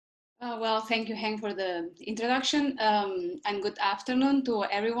Well, thank you, Hank, for the introduction, and good afternoon to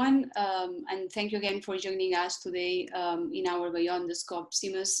everyone. And thank you again for joining us today in our Beyond the Scope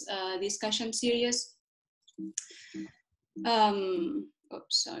CEMAS discussion series. Oops,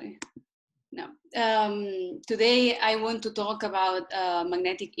 sorry. No. Today, I want to talk about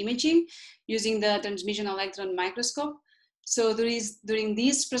magnetic imaging using the transmission electron microscope. So during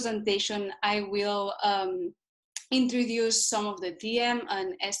this presentation, I will introduce some of the TM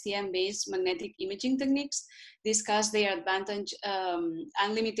and STM-based magnetic imaging techniques, discuss their advantage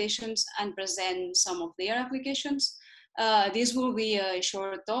and limitations, and present some of their applications. This will be a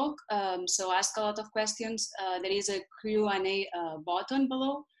short talk, so ask a lot of questions. There is a Q&A button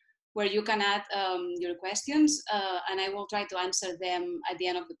below where you can add your questions, and I will try to answer them at the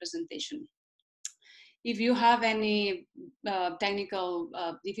end of the presentation. If you have any technical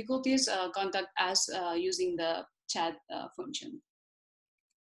difficulties, contact us using the chat function.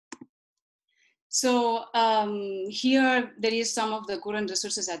 So here there is some of the current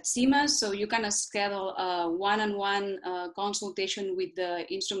resources at CEMAS. So you can schedule a one-on-one consultation with the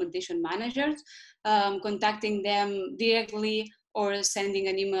instrumentation managers, contacting them directly or sending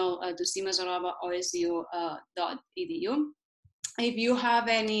an email to cemas@osu.edu. If you have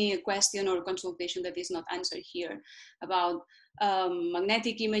any question or consultation that is not answered here about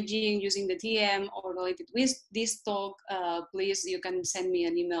magnetic imaging using the TM or related with this talk, please, you can send me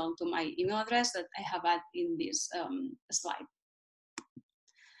an email to my email address that I have at in this slide.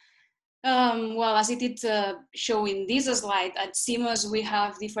 Well, as it is shown in this slide, at CEMAS we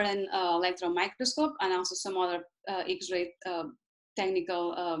have different electron microscope and also some other X-ray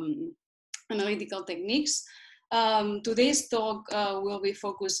technical analytical techniques. Today's talk will be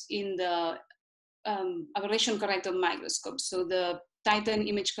focused in the aberration corrected microscopes, so the Titan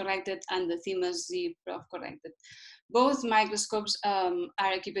image corrected and the CEMAS Z-Prof corrected. Both microscopes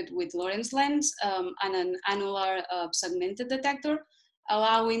are equipped with Lorentz lens and an annular segmented detector,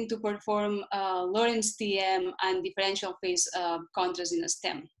 allowing to perform Lorentz TM and differential phase contrast in a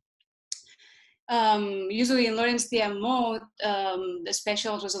stem. Usually in Lorentz TM mode, the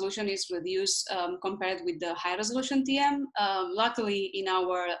spatial resolution is reduced compared with the high resolution TM. Luckily in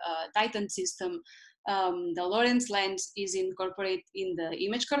our Titan system, the Lorentz lens is incorporated in the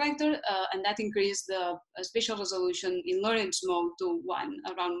image corrector, and that increased the spatial resolution in Lorentz mode to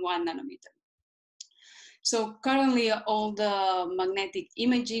around 1 nanometer. So currently all the magnetic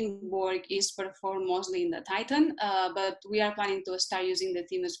imaging work is performed mostly in the Titan, but we are planning to start using the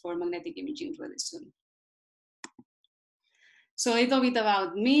CEMAS for magnetic imaging really soon. So a little bit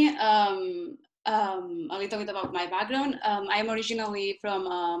about me, a little bit about my background. I'm originally from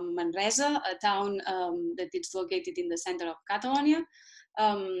Manresa, a town that is located in the center of Catalonia.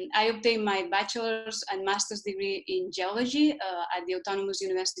 I obtained my bachelor's and master's degree in geology at the Autonomous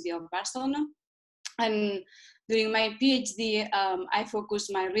University of Barcelona. And during my PhD, I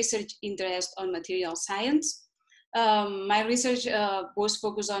focused my research interest on material science. My research was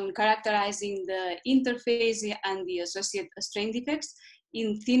focused on characterizing the interface and the associated strain defects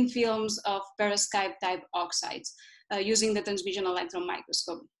in thin films of perovskite type oxides using the transmission electron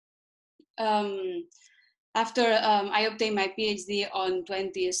microscope. After I obtained my PhD on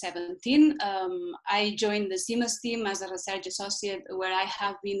 2017, I joined the CEMAS team as a research associate, where I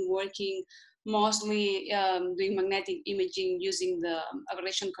have been working mostly doing magnetic imaging using the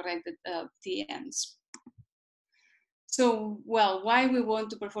aberration corrected TMs. So, well, why we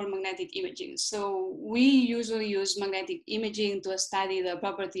want to perform magnetic imaging? So we usually use magnetic imaging to study the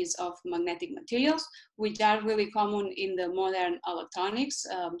properties of magnetic materials, which are really common in the modern electronics.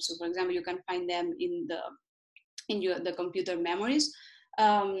 So for example, you can find them in the computer memories.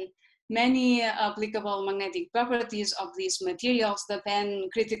 Many applicable magnetic properties of these materials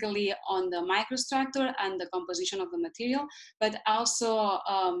depend critically on the microstructure and the composition of the material, but also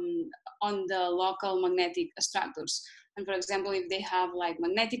on the local magnetic structures. And for example, if they have like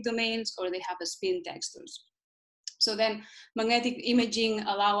magnetic domains or they have a spin textures. So then magnetic imaging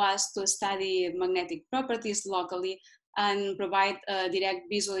allows us to study magnetic properties locally and provide a direct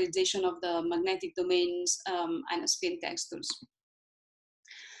visualization of the magnetic domains and spin textures.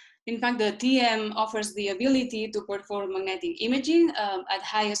 In fact, the TM offers the ability to perform magnetic imaging at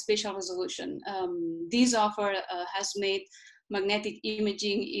high spatial resolution. This offer has made magnetic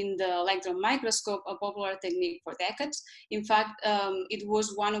imaging in the electron microscope a popular technique for decades. In fact, it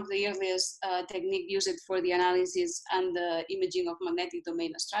was one of the earliest techniques used for the analysis and the imaging of magnetic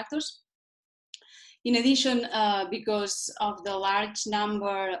domain structures. In addition, because of the large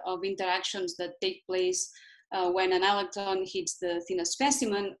number of interactions that take place when an electron hits the thinner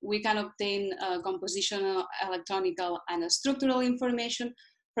specimen, we can obtain compositional, electronical, and structural information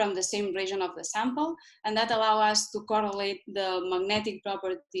from the same region of the sample, and that allows us to correlate the magnetic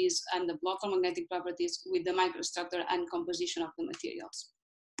properties and the local magnetic properties with the microstructure and composition of the materials.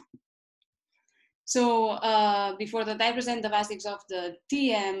 So before that I present the basics of the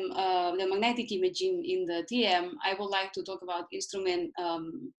TEM, the magnetic imaging in the TEM, I would like to talk about instrument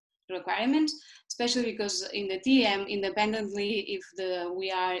requirements, especially because in the TEM, independently if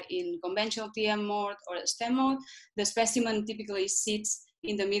we are in conventional TEM mode or STEM mode, the specimen typically sits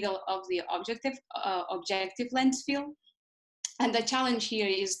in the middle of the objective lens field. And the challenge here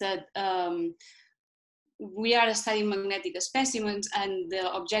is that we are studying magnetic specimens and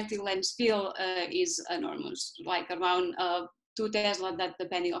the objective lens field is enormous, like around 2 Tesla, that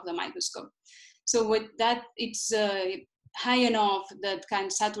depending on the microscope. So with that, it's high enough that can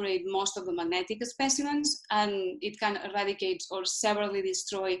saturate most of the magnetic specimens, and it can eradicate or severely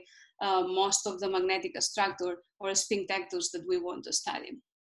destroy most of the magnetic structure or sphinctectors that we want to study.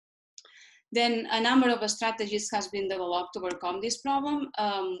 Then a number of strategies has been developed to overcome this problem.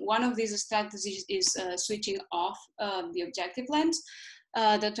 One of these strategies is switching off the objective lens.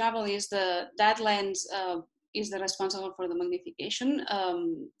 The trouble is that lens is the responsible for the magnification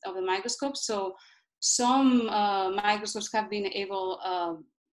of the microscope. So some microscopes have been able,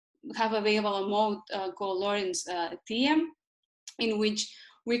 have available a mode called Lorentz TEM, in which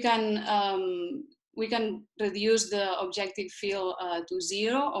we can reduce the objective field to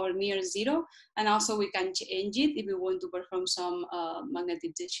 0 or near 0, and also we can change it if we want to perform some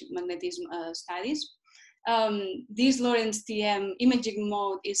magnetism studies. This Lorentz TEM imaging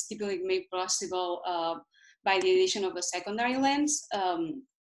mode is typically made possible by the addition of a secondary lens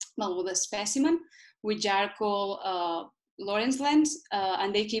with a specimen, which are called Lorentz lens,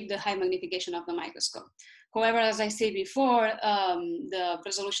 and they keep the high magnification of the microscope. However, as I said before, the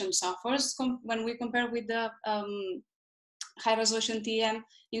resolution suffers when we compare with the high resolution TEM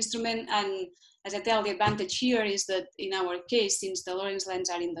instrument. And as I tell, the advantage here is that in our case, since the Lorentz lens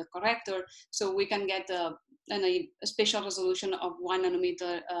are in the corrector, so we can get a spatial resolution of 1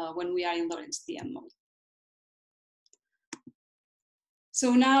 nanometer when we are in Lorentz TEM mode.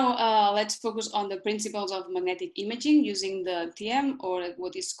 So now let's focus on the principles of magnetic imaging using the TEM, or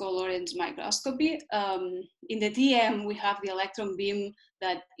what is called Lorentz microscopy. In the TEM, we have the electron beam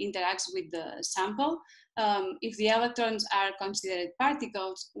that interacts with the sample. If the electrons are considered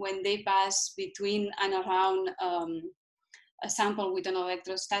particles, when they pass between and around a sample with an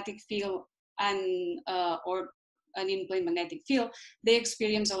electrostatic field and or an in-plane magnetic field, they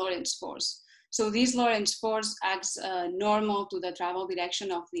experience a Lorentz force. So this Lorentz force acts normal to the travel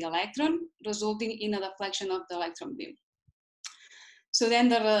direction of the electron, resulting in a deflection of the electron beam. So then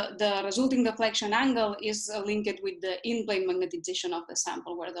the resulting deflection angle is linked with the in-plane magnetization of the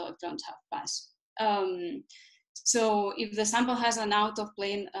sample where the electrons have passed. So if the sample has an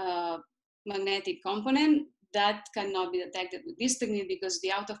out-of-plane magnetic component, that cannot be detected with this technique because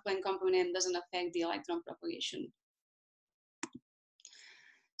the out-of-plane component doesn't affect the electron propagation.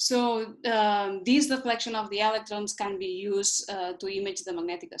 So this deflection of the electrons can be used to image the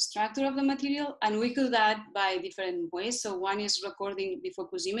magnetic structure of the material, and we could do that by different ways. So one is recording the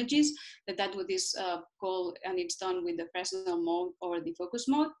focus images, that's what is called, and it's done with the Fresnel mode or the focus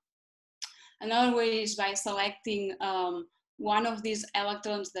mode. Another way is by selecting one of these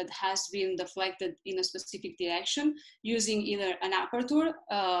electrons that has been deflected in a specific direction using either an aperture,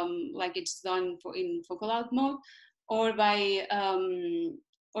 like it's done in focal out mode, or by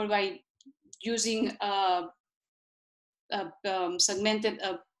using a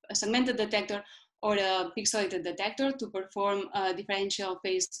segmented detector or a pixelated detector to perform differential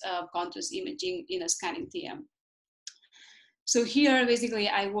phase contrast imaging in a scanning TEM. So here, basically,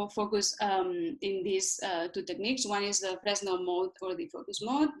 I will focus in these 2 techniques. One is the Fresnel mode or the focus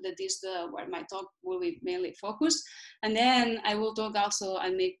mode. That is where my talk will be mainly focused. And then I will talk also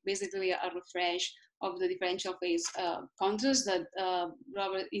and make basically a refresh of the differential phase contrast that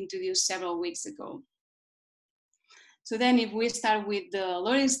Robert introduced several weeks ago. So then if we start with the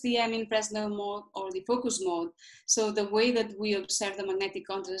Lorentz TEM in Fresnel mode or the focus mode, so the way that we observe the magnetic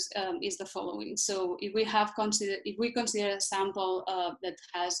contrast is the following. So if we consider a sample that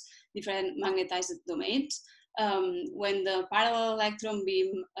has different magnetized domains, when the parallel electron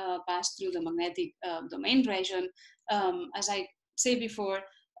beam passes through the magnetic domain region, as I said before,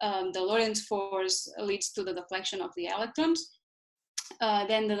 the Lorentz force leads to the deflection of the electrons.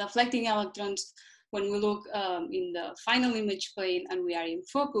 Then the deflecting electrons, when we look in the final image plane and we are in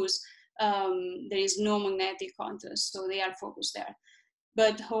focus, there is no magnetic contrast, so they are focused there.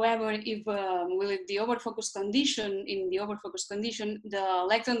 But however, if we leave the overfocus condition, in the overfocus condition, the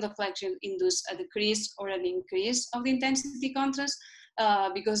electron deflection induces a decrease or an increase of the intensity contrast.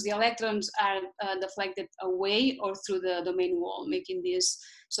 because the electrons are deflected away or through the domain wall, making this,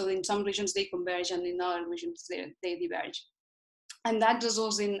 so in some regions they converge and in other regions they diverge. And that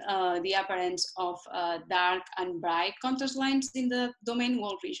results in the appearance of dark and bright contrast lines in the domain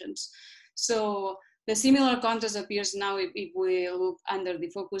wall regions. So the similar contrast appears now if we look under the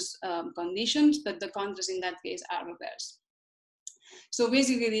focus conditions, but the contrast in that case are reversed. So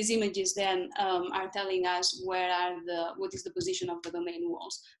basically these images then are telling us what is the position of the domain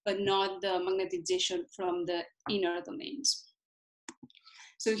walls, but not the magnetization from the inner domains.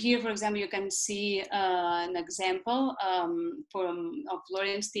 So here, for example, you can see an example of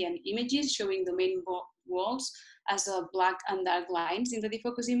Lorentz TM images showing domain walls as black and dark lines in the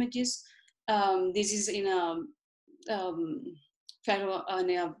defocus images. This is in a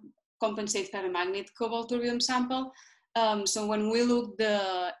compensate ferromagnet cobalt thorium sample. So when we look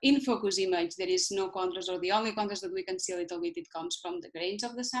the in-focus image, there is no contrast, or the only contrast that we can see a little bit, it comes from the grains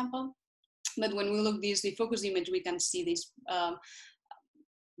of the sample. But when we look this defocus image, we can see these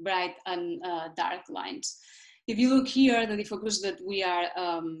bright and dark lines. If you look here, the defocus that we are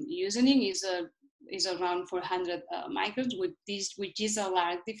using is around 400 microns, which is a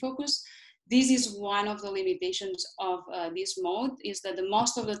large defocus. This is one of the limitations of this mode, is that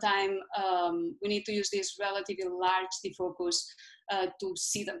most of the time we need to use this relatively large defocus to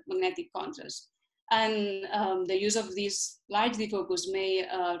see the magnetic contrast. And the use of this large defocus may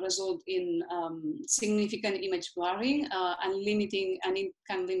result in significant image blurring and it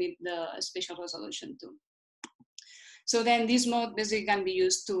can limit the spatial resolution too. So then this mode basically can be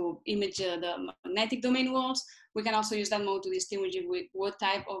used to image the magnetic domain walls. We can also use that mode to distinguish with what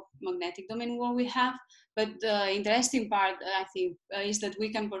type of magnetic domain wall we have. But the interesting part, I think, is that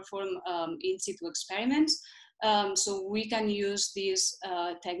we can perform in-situ experiments. So we can use this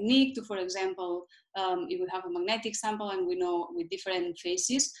technique to, for example, if we have a magnetic sample and we know with different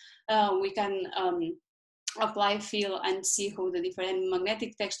phases, we can apply field and see how the different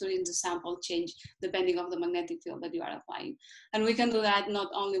magnetic texture in the sample change depending on the magnetic field that you are applying. And we can do that not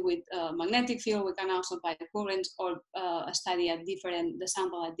only with magnetic field, we can also apply currents or study at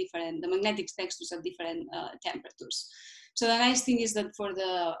the magnetic textures at different temperatures. So the nice thing is that for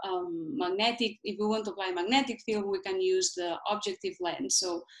the magnetic, if we want to apply magnetic field, we can use the objective lens.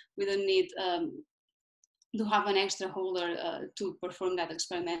 So we don't need to have an extra holder to perform that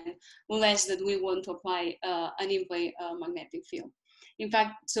experiment, unless that we want to apply an in-plane magnetic field. In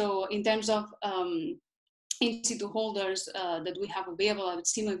fact, so in terms of in-situ holders that we have available at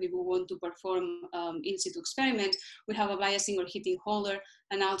CEMAS, if we want to perform in-situ experiments, we have a biasing or heating holder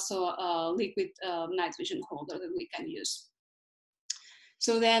and also a liquid nitrogen holder that we can use.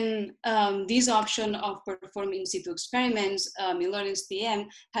 So then this option of performing in-situ experiments in Lorentz TM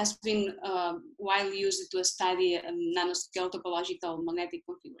has been widely used to study nanoscale topological magnetic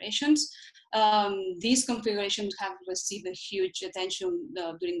configurations. These configurations have received a huge attention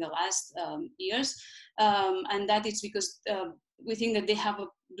during the last years, and that is because we think that they have a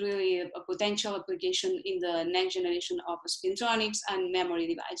potential application in the next generation of spintronics and memory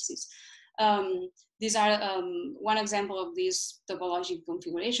devices. These are one example of these topological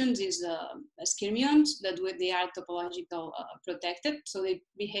configurations is skyrmions that they are topological protected, so they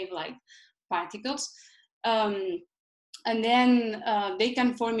behave like particles. And then they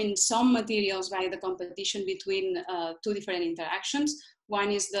can form in some materials by the competition between two different interactions. One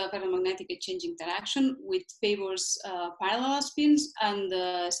is the ferromagnetic exchange interaction, which favors parallel spins, and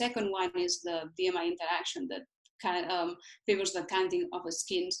the second one is the DMI interaction that favors the canting of the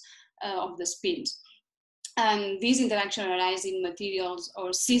skins of the spins. And these interactions arise in materials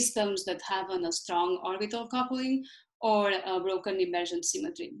or systems that have a strong orbital coupling or a broken inversion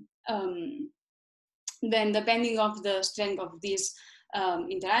symmetry. Then depending on the strength of these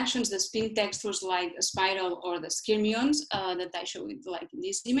interactions, the spin textures like a spiral or the skyrmions that I showed like in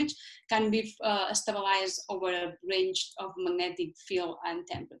this image can be stabilized over a range of magnetic field and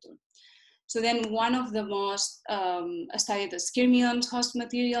temperature. So then one of the most studied skyrmions host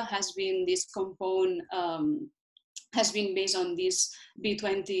material has been this compound, has been based on this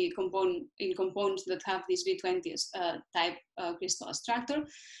B20 components that have this B20 type crystal structure.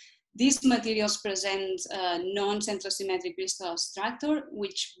 These materials present non-centrosymmetric crystal structure,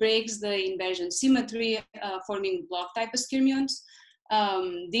 which breaks the inversion symmetry, forming block type skyrmions.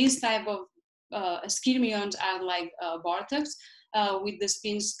 These type of skyrmions are like vortex, with the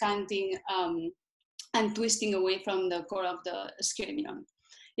spins canting and twisting away from the core of the skyrmion.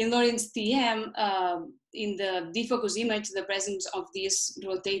 In Lorentz TM, in the defocus image, the presence of these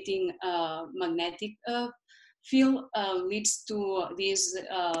rotating magnetic field leads to this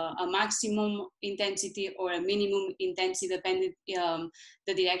a maximum intensity or a minimum intensity depending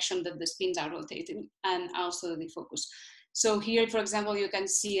the direction that the spins are rotating and also the focus. So here, for example, you can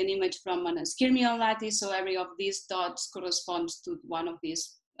see an image from an skyrmion lattice. So every of these dots corresponds to one of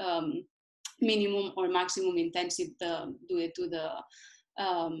these minimum or maximum intensity due to the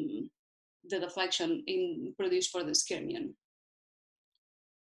deflection produced for the skyrmion.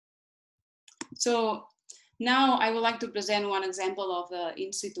 So now I would like to present one example of an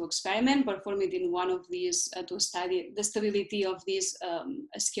in-situ experiment performed in one of these to study the stability of these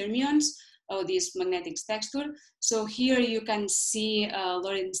skyrmions or this magnetic texture. So here you can see a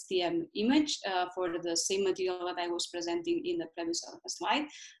Lorentz TM image for the same material that I was presenting in the previous slide.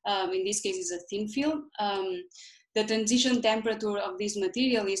 In this case, it's a thin film. The transition temperature of this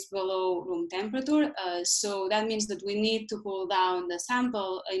material is below room temperature. So that means that we need to cool down the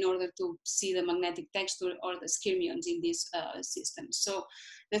sample in order to see the magnetic texture or the skyrmions in this system. So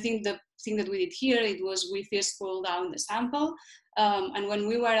the thing that we did here, it was we first cooled down the sample. And when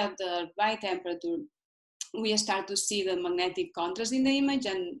we were at the right temperature, we start to see the magnetic contrast in the image.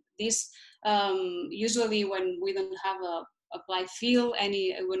 And this usually when we don't have a applied field,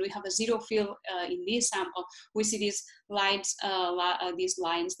 when we have a zero field in this sample, we see these lights, these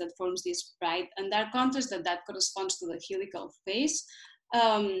lines that forms this bright and dark contrast that corresponds to the helical phase.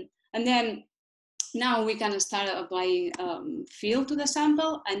 And then now we can start applying field to the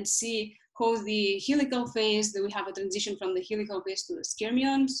sample and see how the helical phase, that we have a transition from the helical phase to the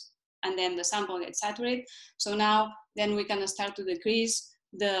skyrmions, and then the sample gets saturated. So now then we can start to decrease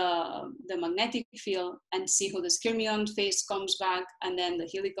the magnetic field and see how the skyrmion phase comes back and then the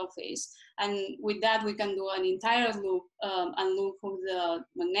helical phase. And with that, we can do an entire loop and look how the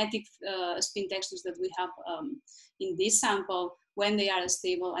magnetic spin textures that we have in this sample, when they are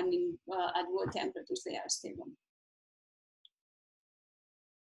stable and at what temperatures they are stable.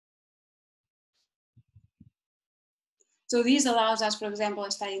 So this allows us, for example,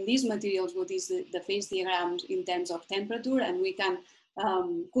 studying these materials, what is the phase diagrams in terms of temperature, and we can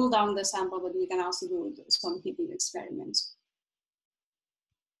cool down the sample, but we can also do some heating experiments.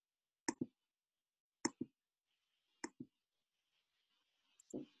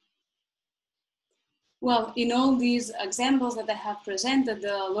 Well, in all these examples that I have presented,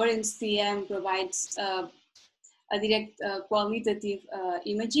 the Lorentz TM provides a direct qualitative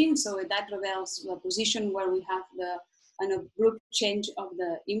imaging. So that reveals the position where we have the an abrupt change of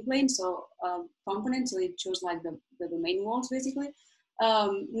the in-plane, so component, so it shows like the domain walls basically.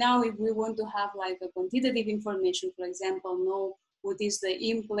 Now if we want to have like a quantitative information, for example, know what is the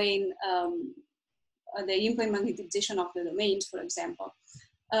in-plane magnetization of the domains, for example,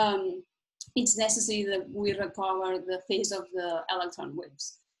 it's necessary that we recover the phase of the electron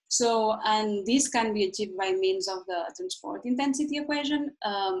waves. So, and this can be achieved by means of the transport intensity equation,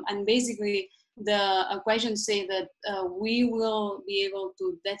 and basically the equations say that we will be able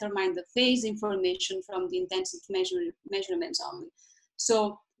to determine the phase information from the intensity measurements only.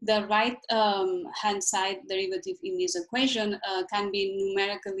 So the right hand side derivative in this equation can be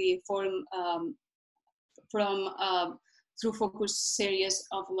numerically formed from through focus series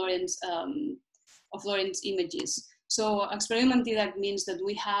of Lorentz images. So experimentally, that means that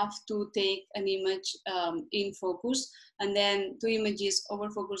we have to take an image in focus and then two images over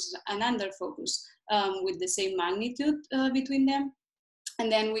focus and under focus with the same magnitude between them. And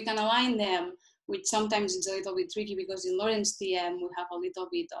then we can align them, which sometimes it's a little bit tricky because in Lorentz TM, we have a little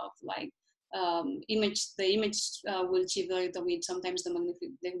bit of like the image will achieve a little bit, sometimes they will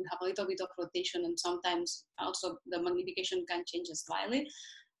have a little bit of rotation, and sometimes also the magnification can change slightly.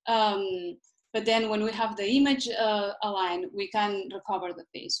 But then when we have the image aligned, we can recover the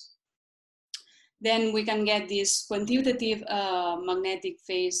phase. Then we can get this quantitative magnetic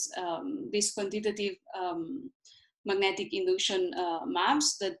phase, this quantitative magnetic induction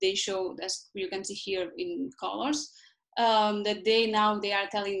maps that they show, as you can see here in colors, that they are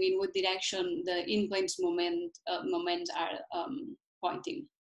telling me in what direction the in-plane's moments are pointing.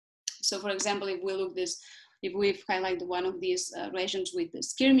 So for example, if we look this, if we've highlighted one of these regions with the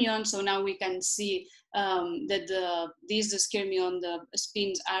skyrmion, so now we can see that the skyrmion, the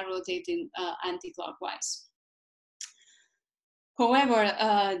spins are rotating anti-clockwise. However,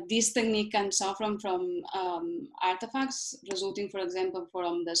 this technique can suffer from artifacts resulting, for example,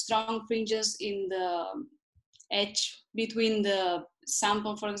 from the strong fringes in the edge between the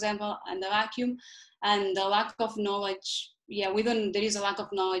sample, for example, and the vacuum, and the lack of knowledge. Yeah, there is a lack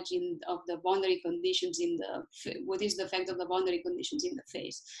of knowledge of the boundary conditions in what is the effect of the boundary conditions in the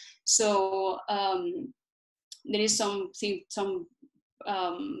phase. So there is some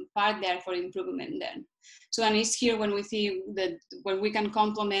part there for improvement then. So, and it's here when we see that when we can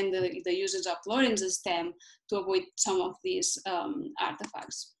complement the usage of Lorentz's TEM to avoid some of these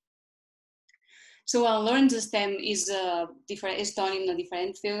artifacts. So Lorentz's TEM is done in a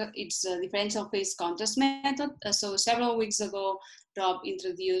different field. It's a differential phase contrast method. So several weeks ago, Rob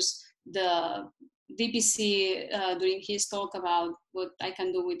introduced the DPC during his talk about what I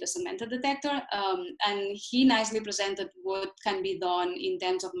can do with the segmented detector. And he nicely presented what can be done in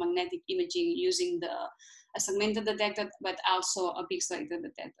terms of magnetic imaging using a segmented detector, but also a pixelated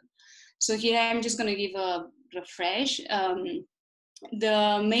detector. So here I'm just going to give a refresh.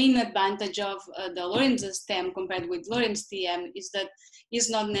 The main advantage of the Lorentz's TEM compared with Lorentz TM is that it's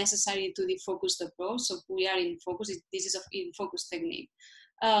not necessary to defocus the probe. So we are in focus. This is an in-focus technique.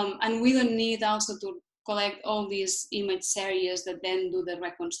 And we don't need also to collect all these image series that then do the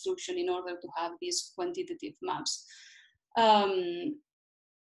reconstruction in order to have these quantitative maps.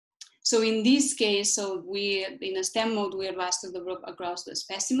 So in this case, so we, in a STEM mode, we raster the probe across the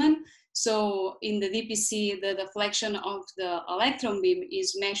specimen. So in the DPC, the deflection of the electron beam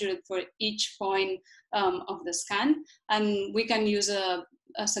is measured for each point of the scan. And we can use a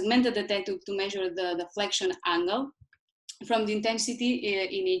segmented detector to measure the deflection angle from the intensity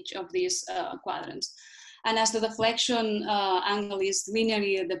in each of these quadrants. And as the deflection angle is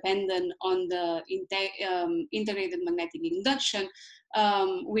linearly dependent on the integrated magnetic induction,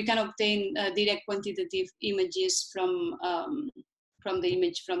 we can obtain direct quantitative images from the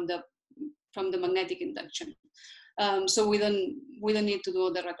image from the magnetic induction. So we don't need to do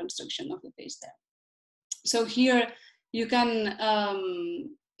the reconstruction of the phase there. So here you can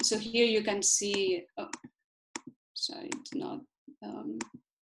see. Oh, sorry, it's not.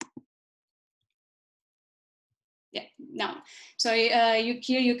 Yeah, now, so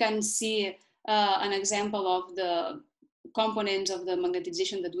here you can see an example of the components of the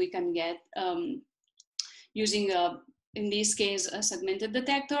magnetization that we can get using, in this case, a segmented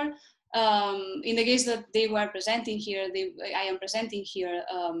detector. In the case that they were presenting here, I am presenting here,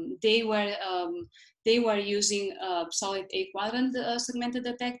 they were using a solid 8-quadrant segmented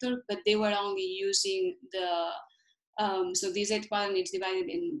detector, but they were only using the so this 8-quadrant is divided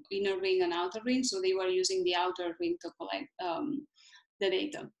in inner ring and outer ring. So they were using the outer ring to collect the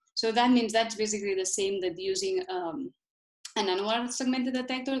data. So that means that's basically the same that using an annular segmented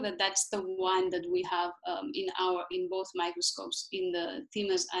detector. That's the one that we have in both microscopes, in the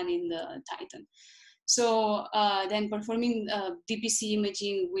CEMAS and in the Titan. So then performing DPC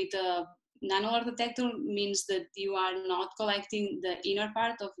imaging with a annular detector means that you are not collecting the inner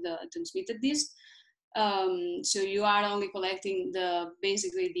part of the transmitted disk. So you are only collecting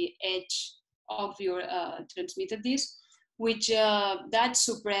basically the edge of your transmitted disk, which that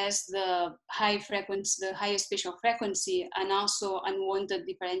suppress the high frequency, the highest spatial frequency, and also unwanted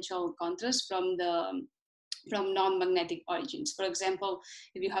differential contrast from non-magnetic origins. For example,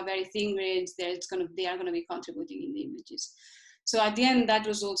 if you have very thin grains, they are going to be contributing in the images. So at the end, that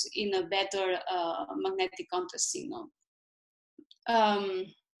results in a better magnetic contrast signal.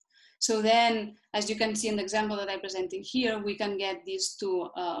 So then, as you can see in the example that I'm presenting here, we can get these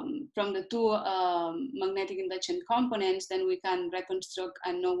two, from the two magnetic induction components, then we can reconstruct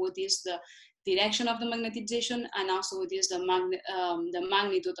and know what is the direction of the magnetization and also what is the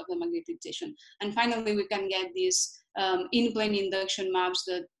magnitude of the magnetization. And finally, we can get these in-plane induction maps,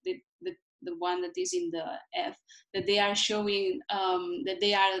 the one that is in the F, that they are showing that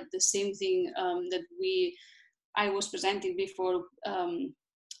they are the same thing that I was presenting before,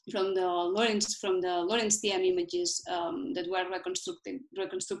 from the Lorentz TM images that were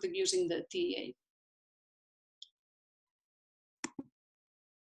reconstructed using the TEA.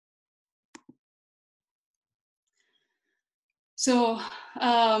 So,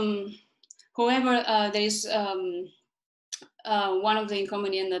 however, there is one of the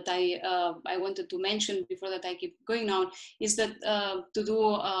inconvenients that I wanted to mention before that I keep going on is that to do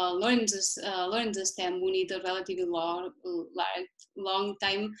Lorentz's TEM, we need a relatively long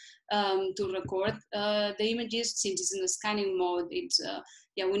time to record the images. Since it's in the scanning mode,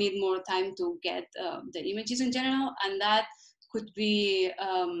 we need more time to get the images in general, and that could be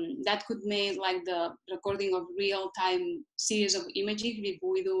that could make like the recording of real-time series of imaging if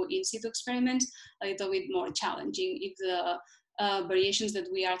we do in-situ experiments a little bit more challenging if the variations that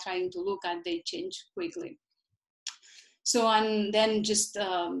we are trying to look at, they change quickly. So, and then just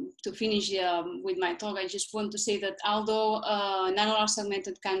to finish with my talk, I just want to say that although nanolar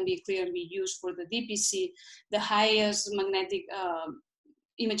segmented can be clearly used for the DPC, the highest magnetic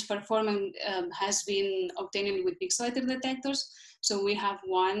image performance has been obtained with pixelated detectors. So we have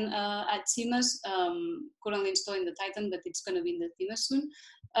one at CEMAS, currently installed in the Titan, but it's going to be in the CEMAS soon.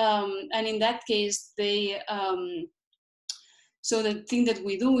 And in that case, so the thing that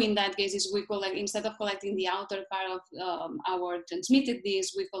we do in that case is we collect, instead of collecting the outer part of our transmitted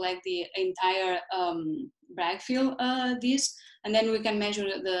disk, we collect the entire Bragg field disk, and then we can measure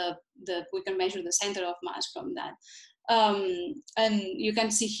the center of mass from that. And you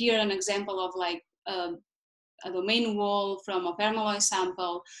can see here an example of like a domain wall from a permalloy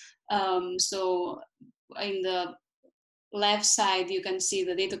sample. So in the left side, you can see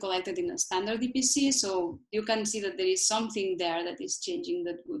the data collected in a standard DPC. So you can see that there is something there that is changing,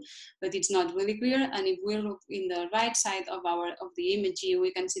 but it's not really clear. And if we look in the right side of the image,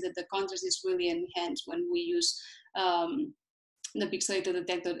 we can see that the contrast is really enhanced when we use the pixelated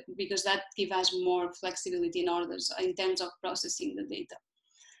detector, because that gives us more flexibility in terms of processing the data.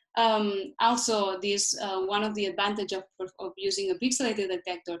 Also, this one of the advantages of using a pixelated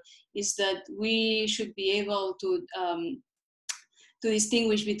detector is that we should be able to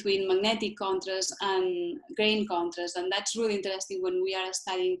distinguish between magnetic contrast and grain contrast, and that's really interesting when we are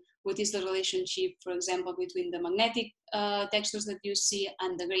studying what is the relationship, for example, between the magnetic textures that you see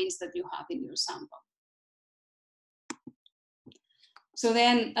and the grains that you have in your sample. So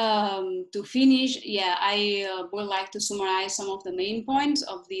then, to finish, I would like to summarize some of the main points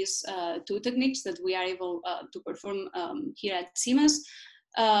of these two techniques that we are able to perform here at CEMAS.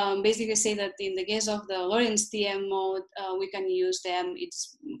 Basically say that in the case of the Lorentz TM mode, we can use them.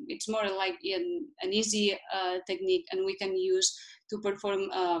 It's more like an easy technique, and we can use to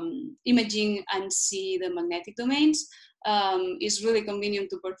perform imaging and see the magnetic domains. It's really convenient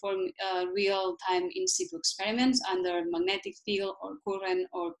to perform real-time in-situ experiments under magnetic field or current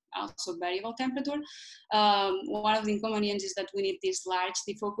or also variable temperature. One of the inconveniences is that we need this large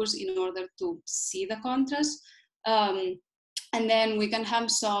defocus in order to see the contrast. And then we can have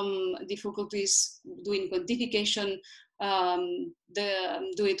some difficulties doing quantification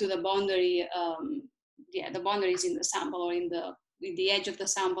due to the boundary, the boundaries in the sample or in the edge of the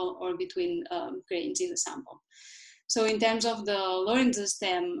sample or between grains in the sample. So in terms of the Lorentz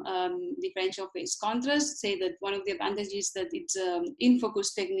system, differential phase contrast, say that one of the advantages is that it's an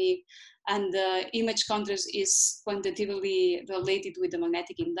in-focus technique, and the image contrast is quantitatively related with the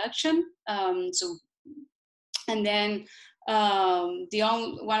magnetic induction. And then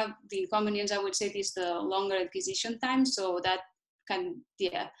one of the inconveniences, I would say, is the longer acquisition time. So that can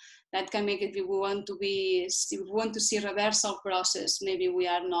make it, if we want to see reversal process, maybe we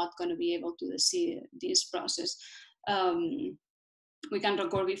are not going to be able to see this process. We can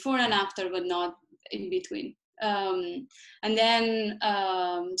record before and after, but not in between. And then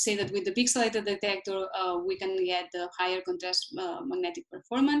say that with the pixelated detector, we can get the higher contrast magnetic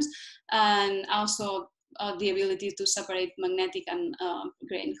performance, and also the ability to separate magnetic and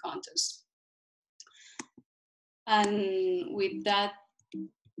grain contrast. And with that,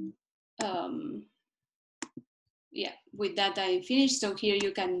 with that I finished. So here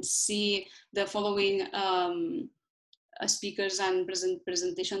you can see the following speakers and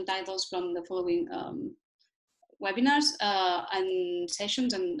presentation titles from the following webinars and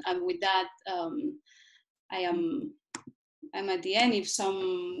sessions. And with that, I'm at the end. If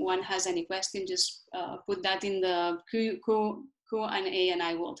someone has any question, just put that in the Q&A and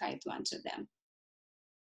I will try to answer them.